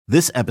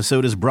This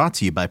episode is brought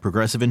to you by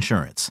Progressive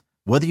Insurance.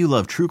 Whether you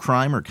love true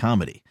crime or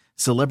comedy,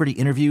 celebrity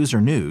interviews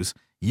or news,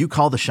 you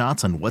call the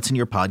shots on what's in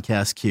your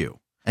podcast queue.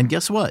 And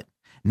guess what?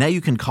 Now you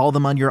can call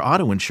them on your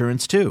auto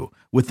insurance too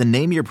with the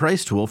Name Your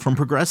Price tool from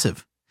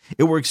Progressive.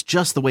 It works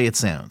just the way it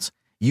sounds.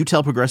 You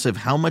tell Progressive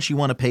how much you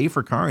want to pay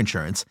for car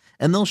insurance,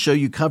 and they'll show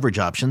you coverage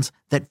options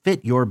that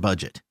fit your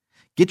budget.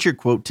 Get your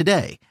quote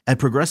today at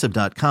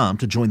Progressive.com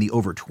to join the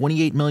over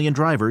 28 million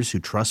drivers who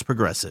trust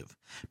Progressive.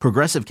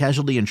 Progressive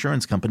Casualty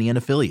Insurance Company and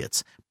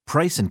Affiliates.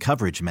 Price and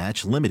coverage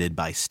match limited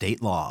by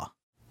state law.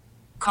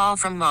 Call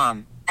from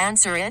mom.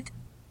 Answer it.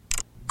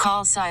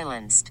 Call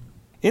silenced.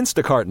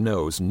 Instacart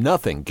knows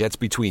nothing gets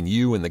between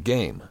you and the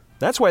game.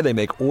 That's why they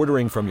make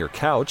ordering from your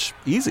couch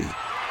easy.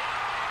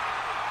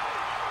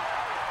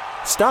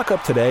 Stock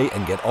up today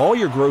and get all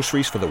your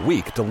groceries for the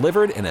week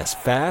delivered in as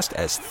fast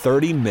as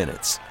 30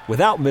 minutes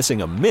without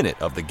missing a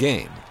minute of the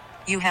game.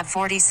 You have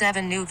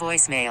 47 new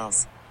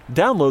voicemails.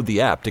 Download the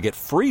app to get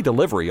free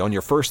delivery on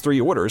your first 3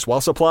 orders while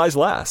supplies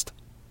last.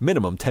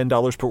 Minimum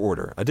 $10 per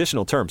order.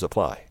 Additional terms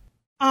apply.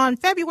 On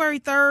February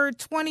 3rd,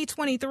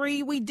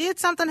 2023, we did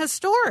something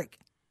historic.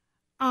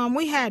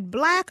 We had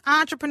Black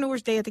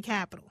Entrepreneurs Day at the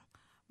Capitol.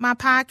 My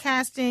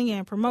podcasting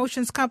and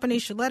promotions company,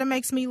 Shaletta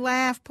Makes Me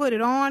Laugh, put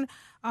it on.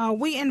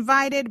 We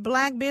invited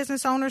Black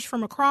business owners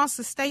from across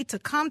the state to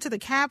come to the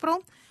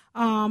Capitol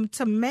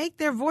to make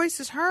their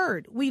voices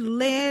heard. We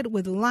led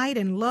with light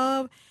and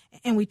love,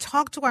 and we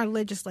talked to our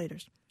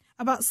legislators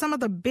about some of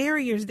the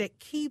barriers that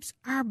keeps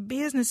our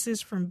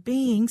businesses from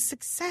being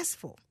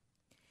successful.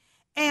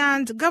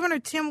 And Governor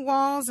Tim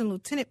Walz and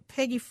Lieutenant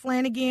Peggy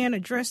Flanagan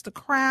addressed the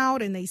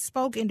crowd, and they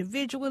spoke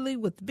individually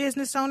with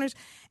business owners,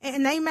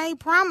 and they made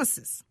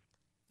promises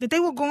that they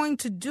were going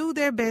to do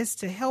their best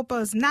to help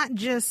us not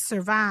just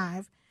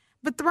survive,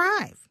 but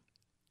thrive.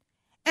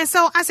 And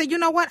so I said, you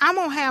know what? I'm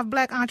going to have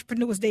Black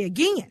Entrepreneurs Day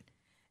again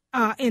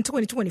in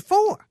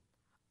 2024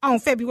 on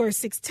February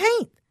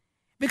 16th,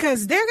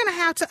 because they're going to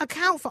have to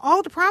account for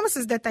all the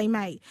promises that they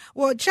made.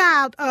 Well,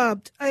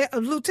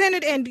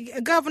 Lieutenant and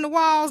Governor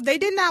Walz, they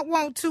did not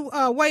want to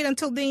wait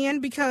until then,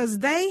 because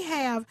they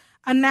have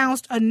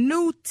announced a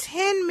new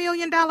 $10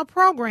 million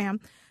program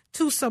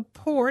to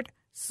support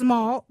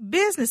small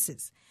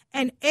businesses.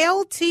 And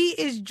LT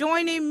is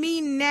joining me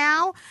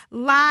now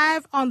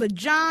live on the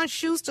John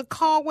Schuster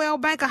Caldwell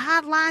Banker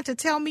Hotline to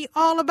tell me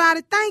all about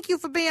it. Thank you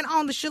for being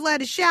on the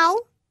Shaletta Show.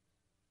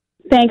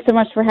 Thanks so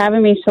much for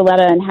having me,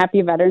 Shaletta, and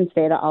happy Veterans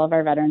Day to all of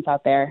our veterans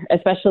out there,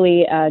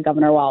 especially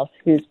Governor Walz,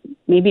 who's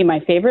maybe my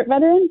favorite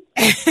veteran.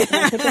 Can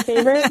I pick a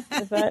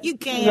favorite? You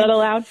can. Is that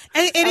allowed?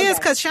 It is,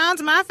 because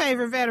Sean's my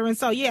favorite veteran,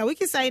 so yeah, we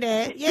can say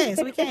that.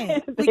 Yes, we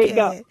can. There you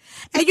go.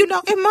 And you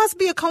know, it must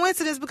be a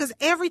coincidence, because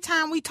every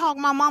time we talk,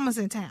 my mama's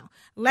in town.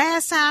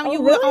 Last time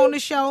you were on the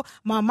show,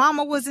 my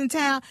mama was in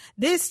town.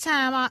 This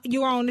time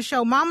you were on the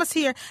show, mama's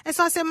here. And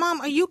so I said,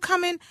 Mom, are you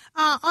coming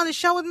on the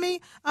show with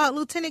me?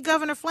 Lieutenant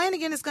Governor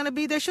Flanagan is going to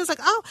be there. She was like,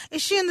 oh,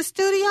 is she in the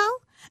studio?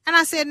 And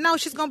I said, no,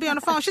 she's going to be on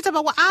the phone. She said,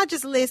 well, I'll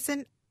just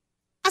listen.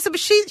 I said, but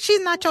she's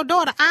not your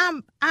daughter.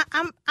 I'm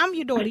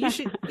your daughter. You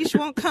should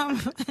want to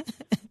come.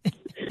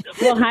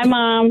 Well, hi,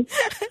 Mom.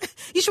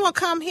 You should want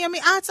to come hear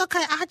me. Oh, it's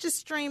okay. I'll just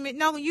stream it.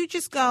 No, you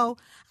just go.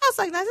 I was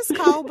like, no, this is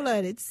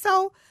cold-blooded.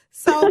 So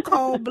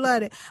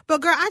cold-blooded.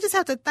 But, girl, I just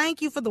have to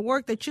thank you for the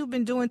work that you've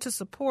been doing to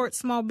support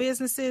small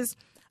businesses.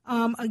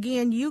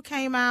 Again, you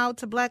came out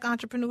to Black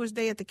Entrepreneurs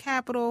Day at the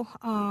Capitol,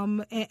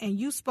 and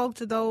you spoke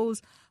to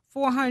those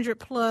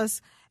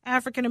 400-plus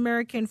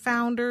African-American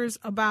founders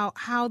about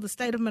how the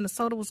state of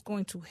Minnesota was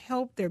going to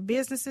help their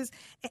businesses.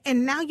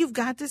 And now you've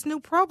got this new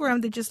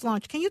program that just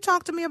launched. Can you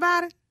talk to me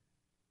about it?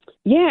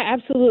 Yeah,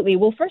 absolutely.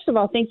 Well, first of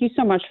all, thank you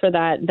so much for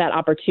that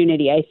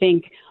opportunity. I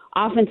think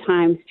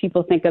oftentimes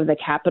people think of the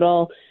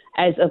Capitol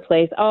as a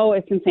place, oh,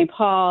 it's in St.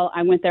 Paul.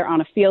 I went there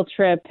on a field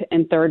trip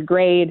in 3rd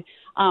grade.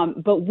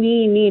 But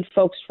we need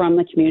folks from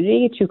the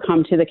community to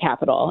come to the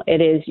Capitol.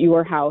 It is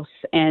your house.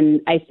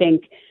 And I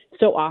think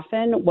so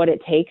often what it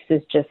takes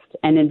is just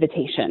an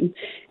invitation.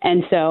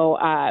 And so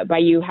by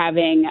you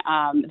having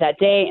that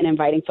day and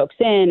inviting folks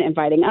in,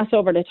 inviting us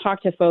over to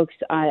talk to folks,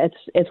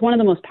 it's one of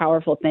the most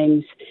powerful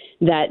things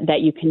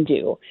that you can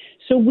do.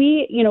 So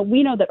we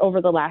know that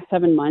over the last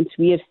 7 months,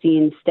 we have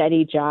seen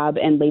steady job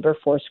and labor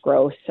force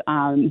growth.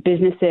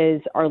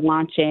 Businesses are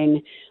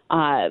launching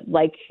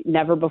like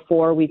never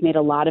before. We've made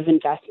a lot of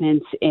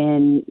investments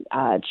in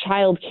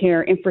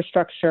childcare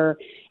infrastructure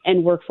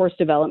and workforce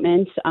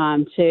development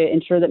to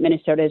ensure that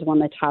Minnesota is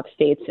one of the top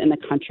states in the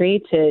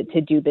country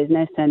to do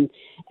business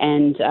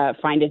and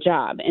find a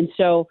job. And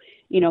so,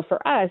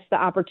 for us, the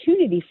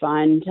Opportunity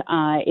Fund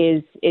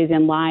is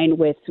in line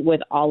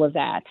with all of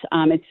that.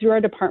 It's through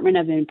our Department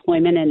of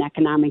Employment and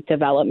Economic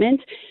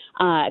Development,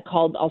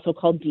 also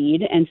called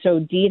DEED. And so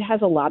DEED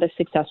has a lot of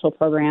successful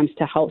programs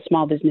to help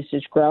small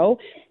businesses grow.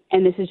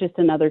 And this is just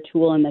another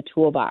tool in the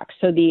toolbox.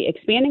 So the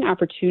Expanding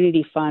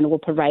Opportunity Fund will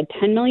provide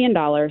 $10 million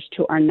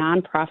to our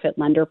nonprofit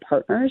lender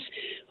partners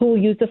who will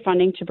use the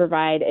funding to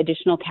provide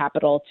additional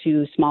capital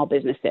to small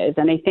businesses.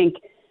 And I think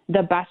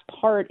the best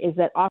part is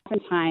that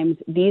oftentimes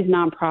these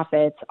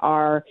nonprofits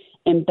are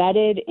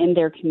embedded in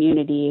their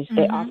communities.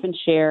 They often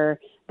share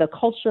the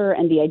culture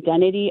and the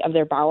identity of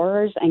their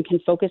borrowers and can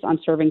focus on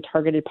serving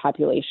targeted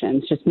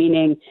populations, just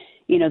meaning,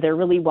 they're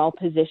really well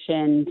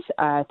positioned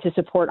to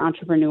support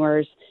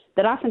entrepreneurs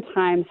that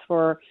oftentimes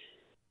for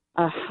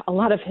a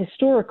lot of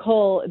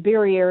historical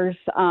barriers,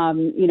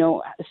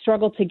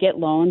 struggle to get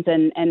loans.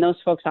 And those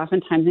folks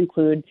oftentimes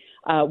include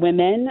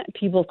women,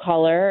 people of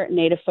color,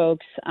 Native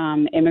folks,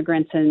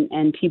 immigrants,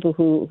 and people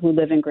who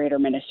live in greater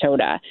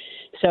Minnesota.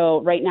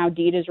 So right now,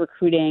 DEED is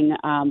recruiting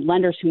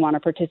lenders who want to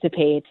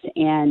participate,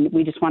 and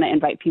we just want to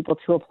invite people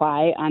to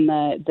apply on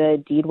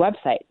the DEED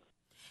website.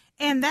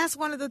 And that's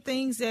one of the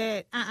things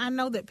that I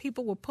know that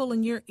people were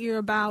pulling your ear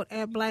about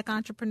at Black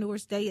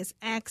Entrepreneurs Day is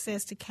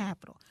access to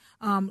capital,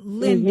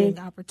 lending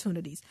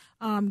opportunities,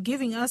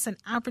 giving us an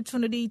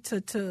opportunity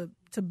to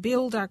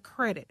build our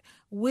credit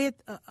with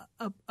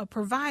a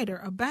provider,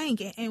 a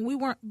bank, and we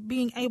weren't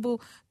being able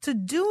to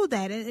do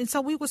that. And so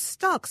we were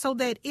stuck so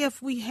that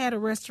if we had a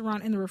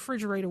restaurant and the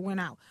refrigerator went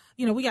out,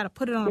 we got to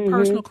put it on a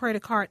personal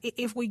credit card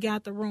if we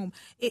got the room.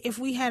 If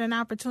we had an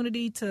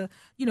opportunity to,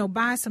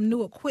 buy some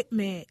new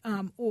equipment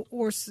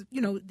or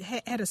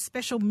had a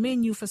special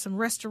menu for some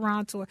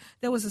restaurants, or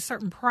there was a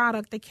certain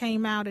product that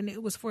came out and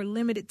it was for a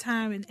limited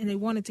time and they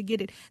wanted to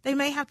get it, they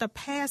may have to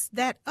pass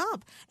that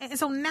up. And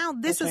so now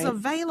this is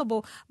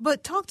available.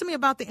 But talk to me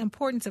about the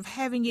importance of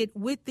having it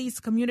with these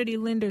community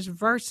lenders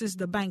versus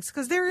the banks,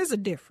 because there is a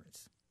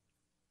difference.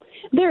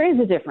 There is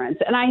a difference.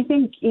 And I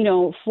think,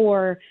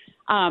 for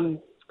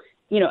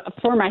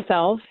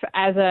myself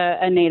as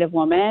a Native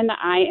woman,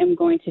 I am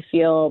going to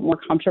feel more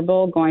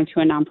comfortable going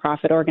to a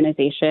nonprofit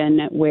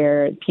organization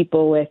where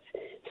people with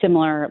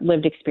similar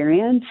lived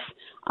experience,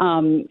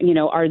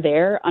 are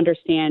there,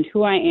 understand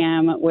who I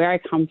am, where I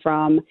come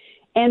from.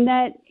 And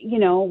that,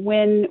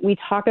 when we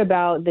talk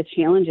about the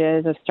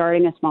challenges of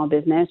starting a small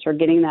business or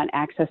getting that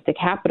access to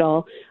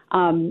capital,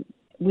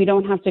 we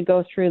don't have to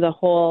go through the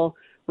whole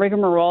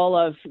rigmarole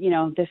of,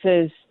 this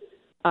is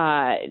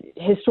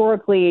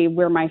historically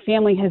where my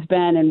family has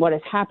been and what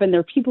has happened.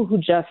 There are people who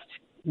just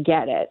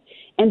get it.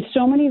 And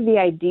so many of the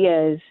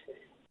ideas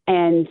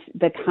and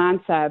the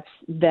concepts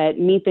that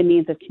meet the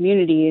needs of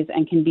communities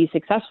and can be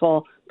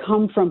successful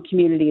come from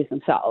communities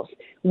themselves.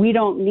 We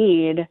don't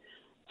need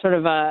sort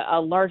of a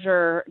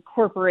larger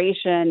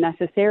corporation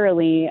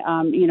necessarily,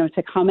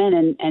 to come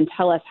in and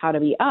tell us how to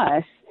be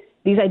us.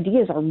 These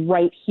ideas are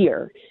right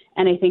here.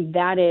 And I think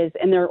that is,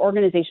 and there are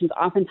organizations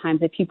oftentimes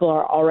that people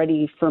are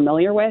already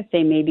familiar with.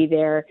 They may be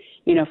there,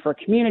 for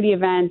community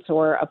events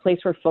or a place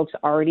where folks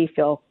already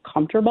feel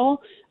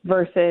comfortable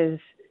versus,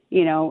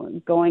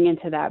 going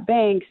into that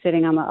bank,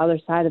 sitting on the other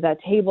side of that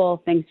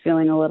table, things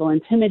feeling a little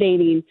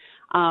intimidating,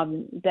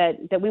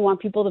 that we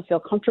want people to feel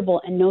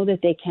comfortable and know that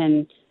they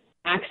can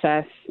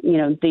access,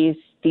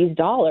 these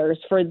dollars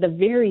for the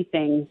very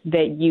things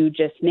that you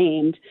just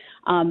named.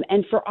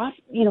 And for us,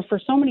 for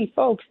so many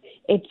folks,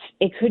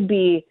 it could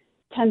be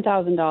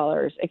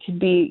 $10,000. It could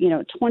be,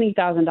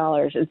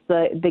 $20,000. It's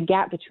the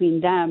gap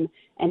between them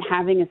and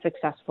having a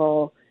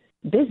successful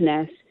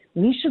business.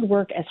 We should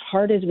work as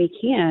hard as we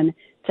can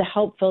to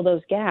help fill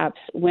those gaps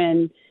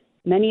when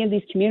many of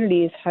these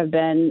communities have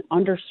been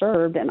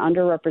underserved and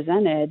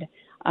underrepresented.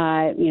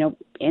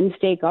 In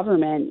state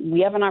government,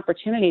 we have an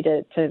opportunity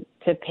to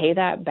pay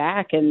that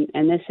back. And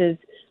this is,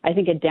 I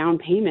think, a down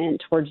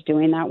payment towards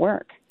doing that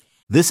work.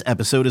 This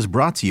episode is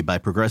brought to you by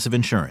Progressive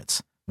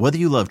Insurance. Whether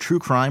you love true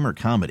crime or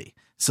comedy,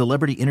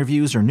 celebrity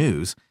interviews or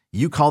news,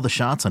 you call the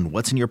shots on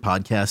what's in your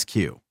podcast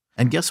queue.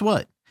 And guess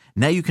what?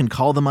 Now you can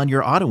call them on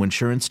your auto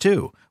insurance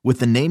too with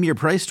the Name Your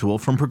Price tool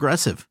from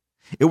Progressive.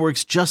 It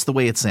works just the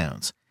way it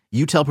sounds.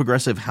 You tell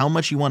Progressive how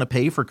much you want to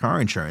pay for car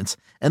insurance,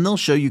 and they'll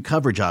show you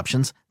coverage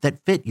options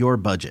that fit your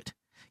budget.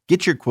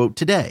 Get your quote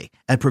today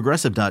at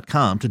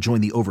Progressive.com to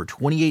join the over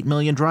 28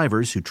 million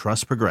drivers who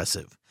trust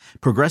Progressive.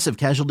 Progressive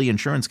Casualty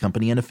Insurance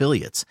Company and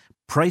Affiliates.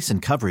 Price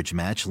and coverage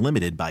match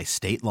limited by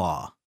state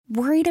law.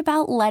 Worried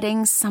about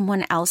letting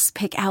someone else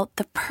pick out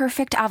the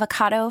perfect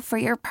avocado for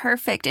your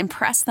perfect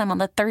impress them on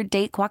the third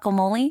date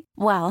guacamole?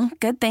 Well,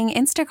 good thing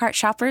Instacart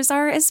shoppers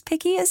are as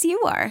picky as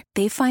you are.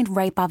 They find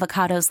ripe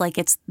avocados like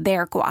it's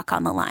their guac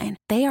on the line.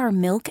 They are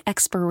milk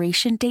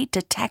expiration date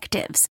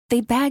detectives.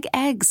 They bag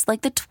eggs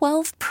like the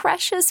 12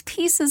 precious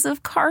pieces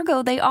of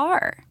cargo they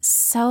are.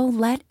 So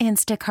let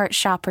Instacart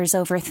shoppers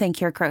overthink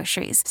your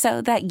groceries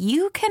so that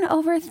you can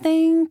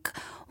overthink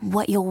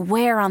what you'll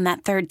wear on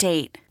that third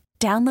date.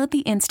 Download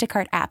the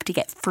Instacart app to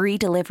get free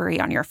delivery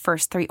on your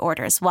first 3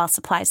 orders while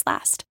supplies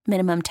last.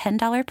 Minimum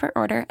 $10 per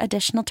order.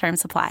 Additional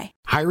terms apply.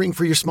 Hiring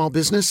for your small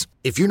business?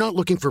 If you're not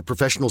looking for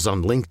professionals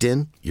on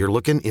LinkedIn, you're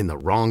looking in the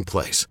wrong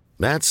place.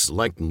 That's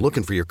like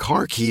looking for your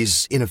car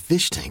keys in a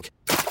fish tank.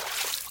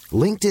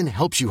 LinkedIn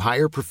helps you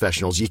hire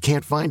professionals you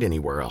can't find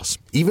anywhere else,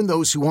 even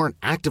those who aren't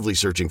actively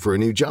searching for a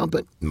new job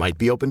but might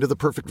be open to the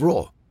perfect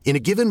role. In a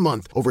given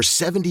month, over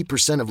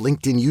 70% of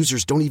LinkedIn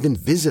users don't even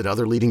visit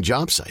other leading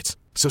job sites.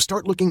 So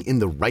start looking in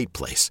the right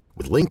place.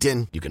 With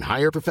LinkedIn, you can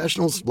hire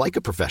professionals like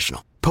a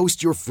professional.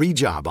 Post your free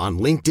job on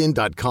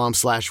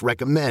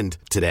linkedin.com/recommend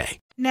today.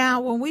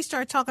 Now, when we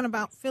start talking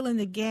about filling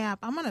the gap,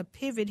 I'm going to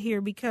pivot here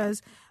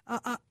because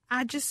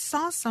I just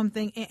saw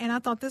something and I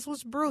thought this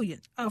was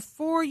brilliant. A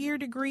 4-year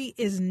degree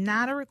is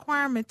not a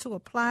requirement to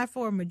apply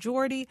for a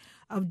majority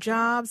of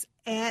jobs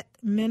at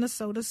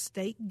Minnesota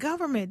state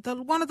government,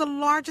 one of the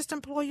largest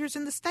employers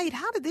in the state.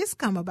 How did this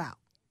come about?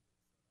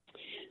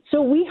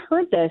 So we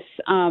heard this,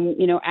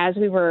 as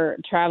we were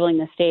traveling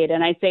the state.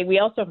 And I'd say we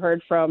also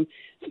heard from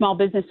small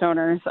business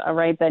owners,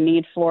 right, the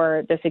need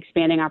for this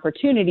expanding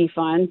opportunity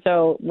fund.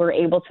 So we're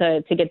able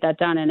to get that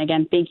done. And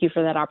again, thank you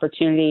for that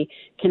opportunity,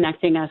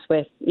 connecting us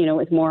with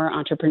more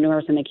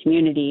entrepreneurs in the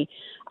community.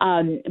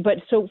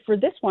 But so for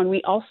this one,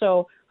 we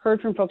also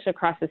heard from folks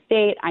across the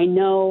state. I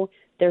know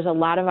there's a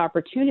lot of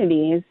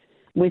opportunities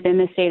within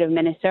the state of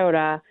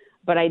Minnesota,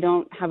 but I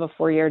don't have a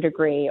 4-year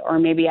degree, or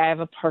maybe I have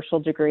a partial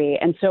degree.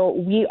 And so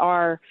we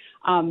are,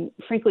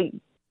 frankly,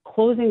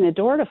 closing the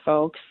door to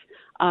folks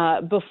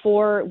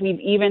before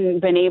we've even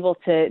been able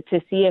to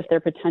see if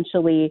they're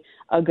potentially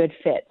a good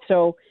fit.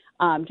 So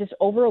just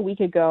over a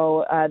week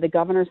ago, the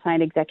governor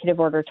signed Executive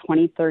Order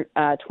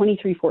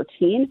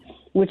 2314,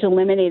 which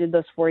eliminated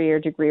those 4-year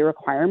degree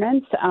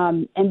requirements.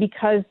 And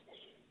because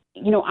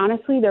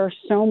honestly, there are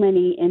so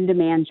many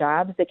in-demand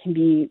jobs that can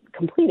be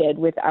completed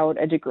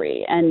without a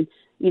degree. And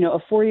a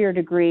 4-year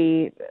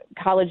degree,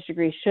 college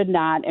degree should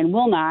not and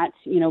will not,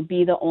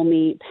 be the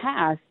only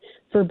path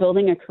for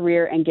building a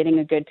career and getting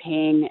a good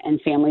paying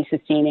and family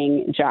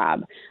sustaining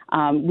job.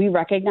 We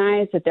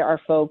recognize that there are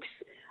folks,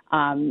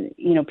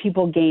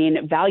 people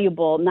gain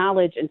valuable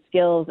knowledge and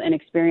skills and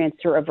experience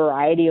through a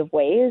variety of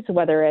ways,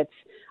 whether it's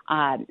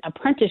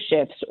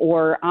apprenticeships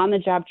or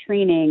on-the-job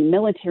training,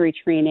 military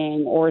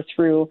training, or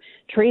through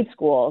trade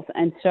schools.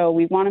 And so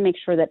we want to make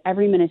sure that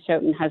every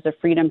Minnesotan has the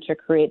freedom to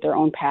create their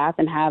own path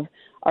and have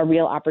a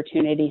real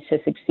opportunity to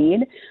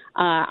succeed.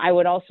 I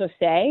would also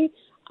say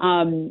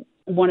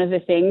one of the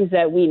things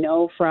that we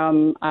know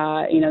from,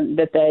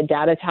 that the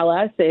data tell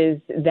us is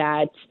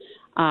that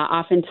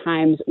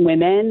oftentimes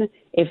women,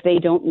 if they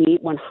don't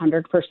meet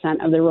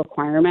 100% of the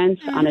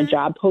requirements on a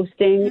job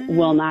posting,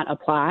 will not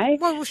apply.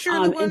 Well,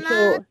 surely we're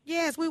not.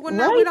 Yes, we will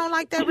not. Right? We don't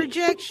like that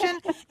rejection,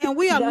 and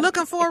we are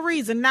looking for a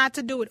reason not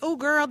to do it. Oh,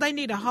 girl, they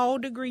need a whole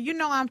degree.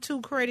 I'm too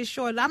credit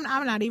short. I'm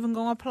not even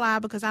going to apply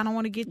because I don't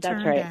want to get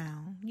turned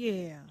down.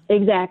 Yeah.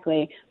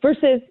 Exactly.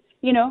 Versus,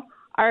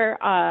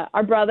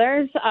 our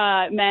brothers,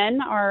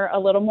 men, are a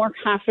little more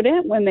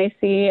confident when they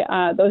see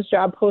those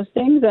job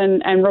postings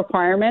and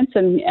requirements,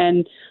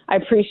 and I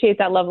appreciate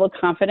that level of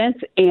confidence.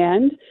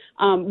 And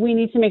we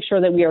need to make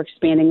sure that we are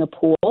expanding the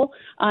pool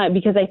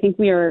because I think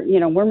we're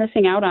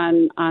missing out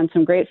on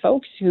some great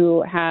folks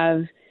who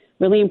have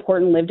really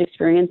important lived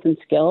experience and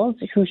skills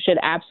who should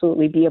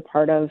absolutely be a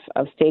part of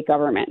state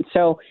government.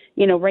 So,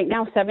 right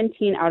now,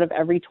 17 out of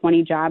every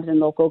 20 jobs in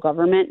local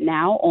government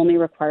now only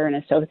require an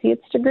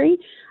associate's degree.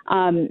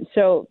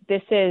 So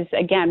this is,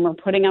 again, we're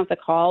putting out the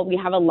call. We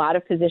have a lot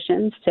of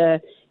positions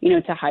to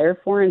hire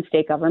for in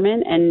state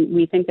government, and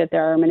we think that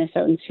there are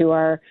Minnesotans who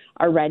are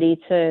ready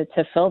to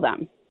fill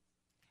them.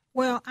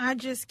 Well, I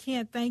just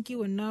can't thank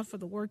you enough for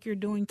the work you're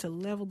doing to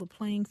level the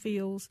playing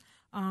fields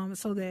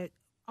so that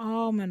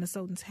all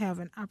Minnesotans have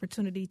an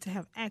opportunity to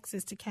have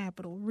access to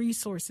capital,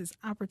 resources,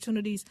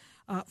 opportunities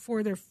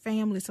for their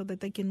families so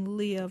that they can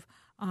live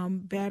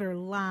better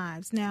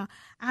lives. Now,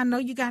 I know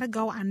you got to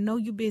go. I know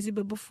you're busy,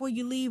 but before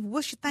you leave,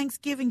 what's your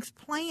Thanksgiving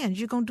plans?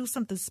 You're going to do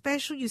something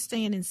special? You're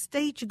staying in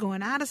state? You're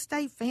going out of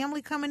state?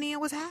 Family coming in?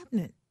 What's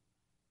happening?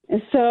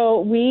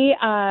 So we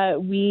bought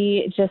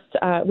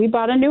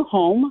a new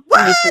home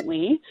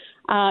recently.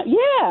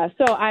 Yeah.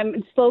 So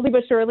I'm slowly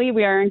but surely,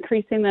 we are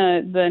increasing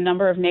the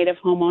number of native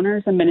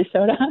homeowners in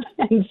Minnesota.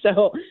 And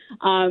so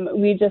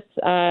we just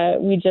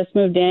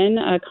moved in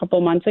a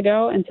couple months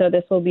ago. And so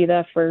this will be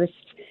the first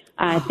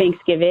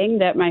Thanksgiving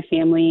that my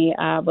family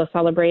will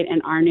celebrate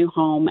in our new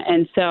home.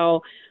 And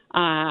so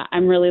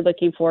I'm really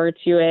looking forward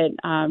to it.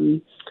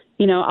 I'll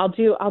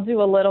do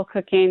a little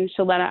cooking.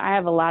 Shaletta, I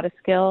have a lot of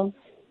skills.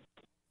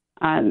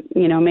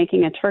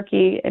 Making a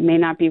turkey, it may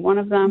not be one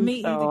of them.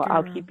 Me either, girl.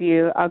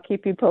 I'll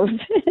keep you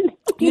posted.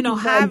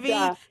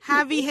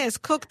 Javi has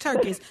cooked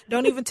turkeys.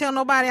 Don't even tell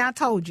nobody I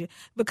told you,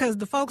 because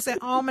the folks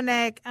at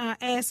Almanac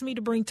asked me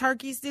to bring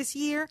turkeys this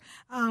year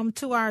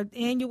to our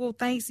annual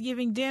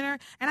Thanksgiving dinner.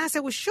 And I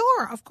said, well,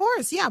 sure, of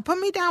course. Yeah, put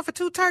me down for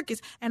 2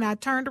 turkeys. And I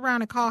turned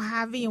around and called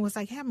Javi and was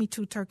like, have me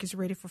 2 turkeys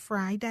ready for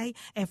Friday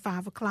at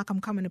 5 o'clock. I'm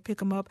coming to pick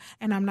them up.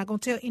 And I'm not going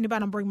to tell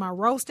anybody. I'm bring my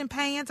roasting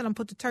pans, and I'm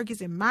put the turkeys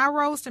in my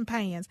roasting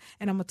pans.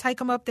 And I'm going to take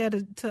them up there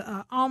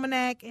to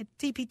Almanac at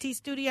TPT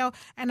Studio.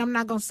 And I'm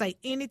not going to say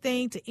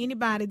anything to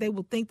anybody. They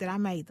will think that I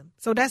made them.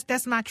 So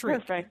that's my trick.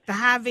 Perfect. The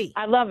Javi.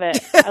 I love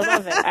it.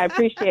 I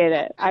appreciate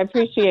it. As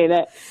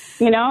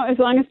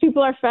long as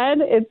people are fed,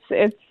 it's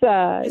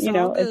all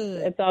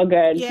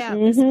good. Yeah,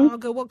 It's all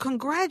good. Well,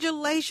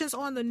 congratulations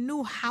on the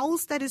new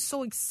house. That is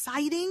so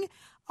exciting.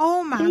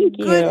 Oh, my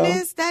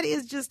goodness. That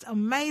is just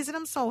amazing.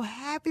 I'm so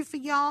happy for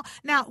y'all.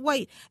 Now,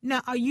 wait.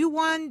 Now, are you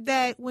one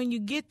that when you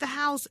get the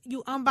house,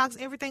 you unbox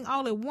everything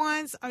all at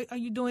once? Are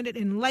you doing it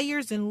in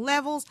layers and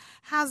levels?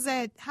 How's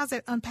that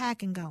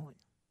unpacking going?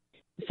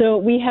 So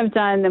we have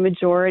done the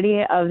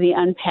majority of the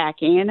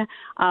unpacking.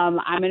 I'm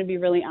going to be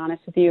really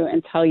honest with you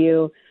and tell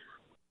you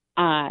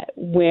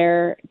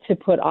where to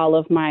put all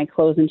of my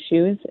clothes and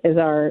shoes is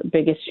our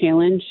biggest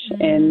challenge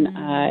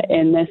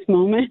in this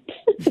moment.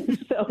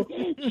 So,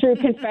 true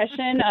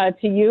confession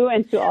to you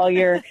and to all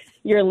your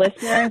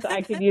listeners,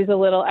 I could use a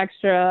little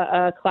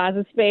extra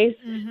closet space,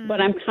 but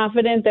I'm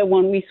confident that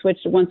once we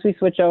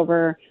switch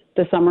over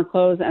the summer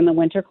clothes and the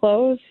winter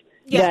clothes,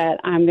 that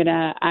I'm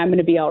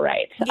gonna be all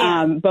right.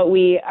 Yeah. But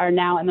we are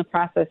now in the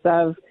process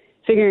of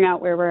figuring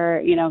out where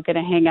we're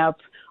gonna hang up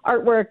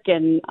artwork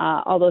and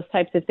all those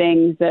types of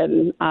things.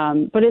 And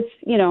but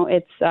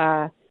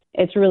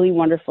it's really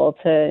wonderful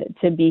to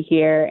be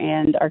here.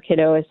 And our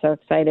kiddo is so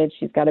excited.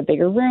 She's got a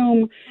bigger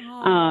room,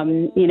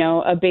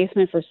 a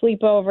basement for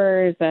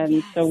sleepovers,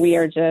 and so we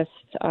are just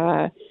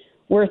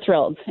we're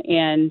thrilled.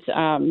 And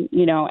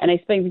and I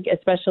think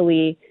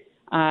especially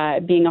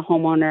being a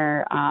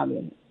homeowner.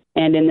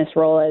 And in this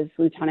role as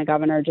Lieutenant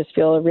Governor, just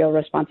feel a real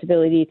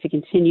responsibility to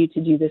continue to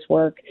do this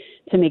work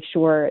to make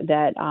sure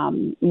that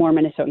more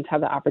Minnesotans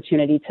have the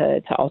opportunity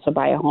to also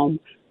buy a home.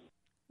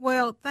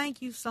 Well,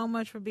 thank you so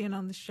much for being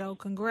on the show.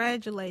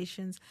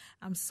 Congratulations.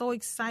 I'm so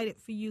excited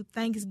for you.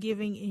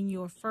 Thanksgiving in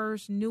your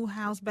first new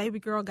house. Baby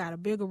girl got a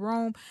bigger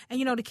room.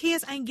 And, the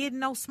kids ain't getting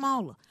no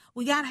smaller.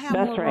 We got to have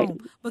more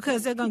room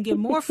because they're going to get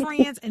more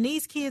friends. And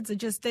these kids are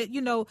just, they're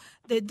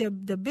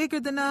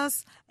bigger than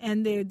us,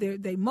 and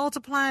they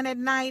multiplying at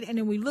night. And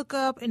then we look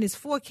up and there's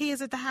 4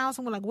 kids at the house,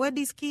 and we're like, where'd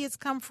these kids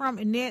come from?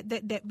 And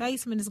that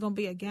basement is going to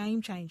be a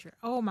game changer.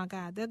 Oh, my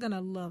God. They're going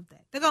to love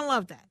that. They're going to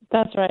love that.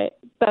 That's right.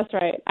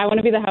 I want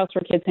to be the house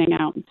where kids hang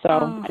out. So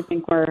I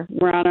think we're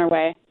on our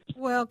way.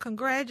 Well,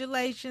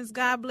 congratulations.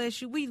 God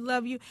bless you. We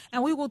love you.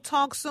 And we will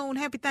talk soon.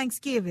 Happy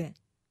Thanksgiving.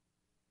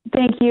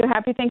 Thank you.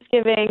 Happy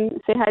Thanksgiving.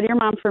 Say hi to your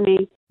mom for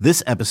me.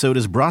 This episode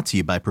is brought to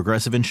you by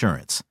Progressive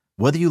Insurance.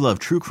 Whether you love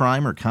true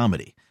crime or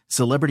comedy,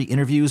 celebrity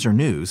interviews or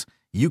news,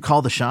 you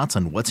call the shots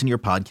on what's in your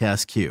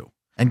podcast queue.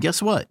 And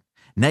guess what?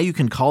 Now you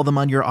can call them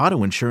on your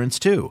auto insurance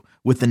too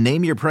with the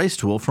Name Your Price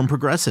tool from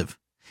Progressive.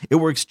 It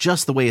works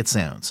just the way it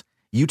sounds.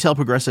 You tell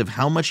Progressive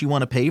how much you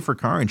want to pay for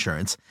car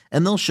insurance,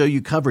 and they'll show you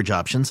coverage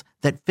options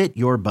that fit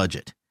your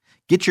budget.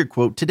 Get your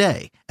quote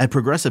today at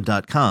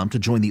Progressive.com to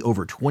join the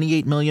over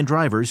 28 million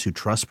drivers who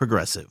trust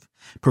Progressive.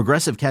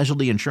 Progressive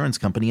Casualty Insurance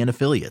Company and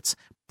Affiliates.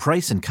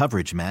 Price and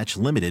coverage match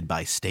limited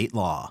by state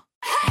law.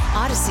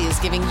 Odyssey is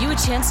giving you a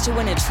chance to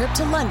win a trip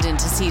to London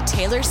to see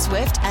Taylor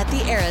Swift at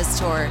the Eras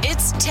Tour.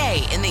 It's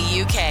Tay in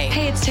the UK.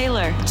 Hey, it's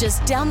Taylor.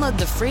 Just download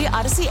the free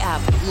Odyssey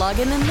app, log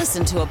in and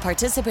listen to a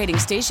participating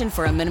station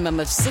for a minimum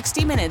of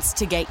 60 minutes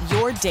to get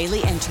your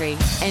daily entry.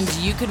 And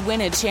you could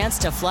win a chance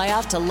to fly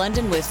off to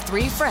London with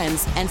 3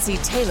 friends and see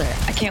Taylor.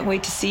 I can't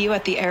wait to see you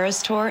at the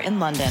Eras Tour in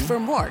London. For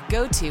more,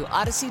 go to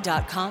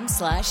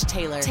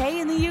odyssey.com/Taylor. Tay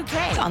in the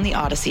UK. It's on the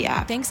Odyssey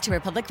app. Thanks to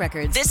Republic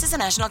Records. This is a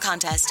national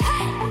contest.